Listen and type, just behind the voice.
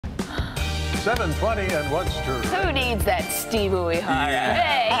7:20 and what's true? Who needs that Steve Uehara?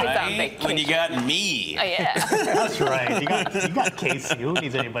 Hey, he's on vacation. When you got me. Oh, yeah. That's right. You got Casey. Who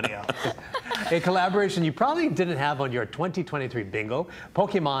needs anybody else? A collaboration you probably didn't have on your 2023 bingo.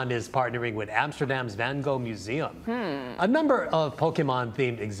 Pokemon is partnering with Amsterdam's Van Gogh Museum. A number of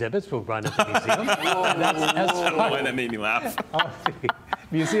Pokemon-themed exhibits will run at the museum. That made me laugh.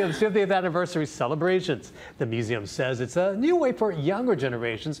 Museum's 50th anniversary celebrations. The museum says it's a new way for younger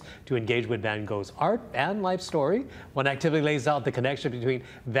generations to engage with Van Gogh's art and life story. One activity lays out the connection between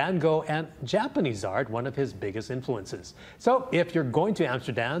Van Gogh and Japanese art, one of his biggest influences. So if you're going to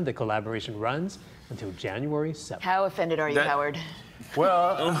Amsterdam, the collaboration runs until January 7th. How offended are you, Howard?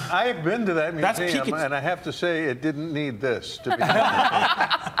 Well, I've been to that That's museum, and I have to say it didn't need this to be.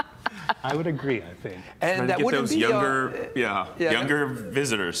 I would agree, I think. And that get wouldn't those be younger, younger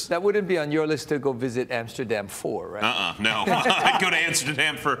visitors. That wouldn't be on your list to go visit Amsterdam for, right? No. I'd go to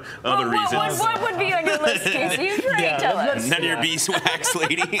Amsterdam for other reasons. What would be on your list, Casey? You try to tell us. None of your beeswax,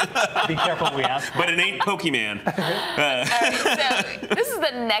 lady. Be careful what we ask. But it ain't Pokemon. All right, so this is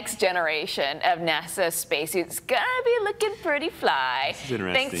the next generation of NASA spacesuits. Gonna be looking pretty fly. This is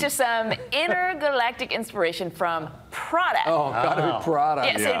interesting. Thanks to some intergalactic inspiration from Prada. Oh, gotta be Prada.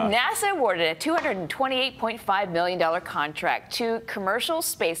 Yeah, so NASA awarded a $228.5 million contract to commercial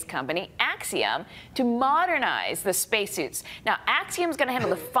space company Axiom to modernize the spacesuits. Now, Axiom's going to handle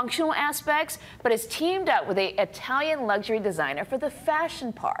the functional aspects, but has teamed up with an Italian luxury designer for the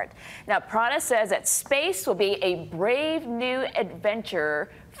fashion part. Now, Prada says that space will be a brave new adventure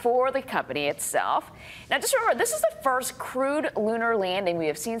for the company itself. Now, just remember, this is the first crewed lunar landing we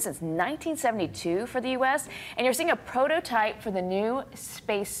have seen since 1972 for the U.S., and you're seeing a prototype for the new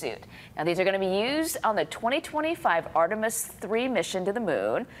spacesuit. Now, these are going to be used on the 2025 Artemis 3 mission to the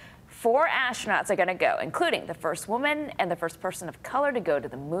moon. 4 astronauts are going to go, including the first woman and the first person of color to go to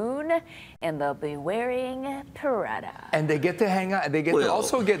the moon, and they'll be wearing Prada. And they get to hang out. They get to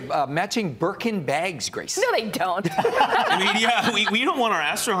also get matching Birkin bags, Grace. No, they don't. I mean, we don't want our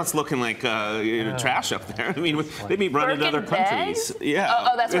astronauts looking like trash up there. I mean, they'd be running to other countries. Bags? Yeah.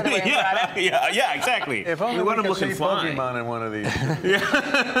 Oh, that's where they're wearing Prada? Yeah, exactly. If only we want we them could see looking fine. Pokemon in one of these.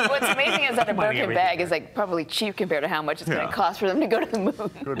 What's amazing is that a Birkin bag is like probably cheap compared to how much it's going to cost for them to go to the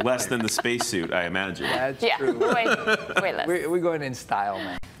moon. Less than the spacesuit, I imagine. That's Yeah, true. way less. We're going in style,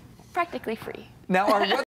 man. Practically free. Now, our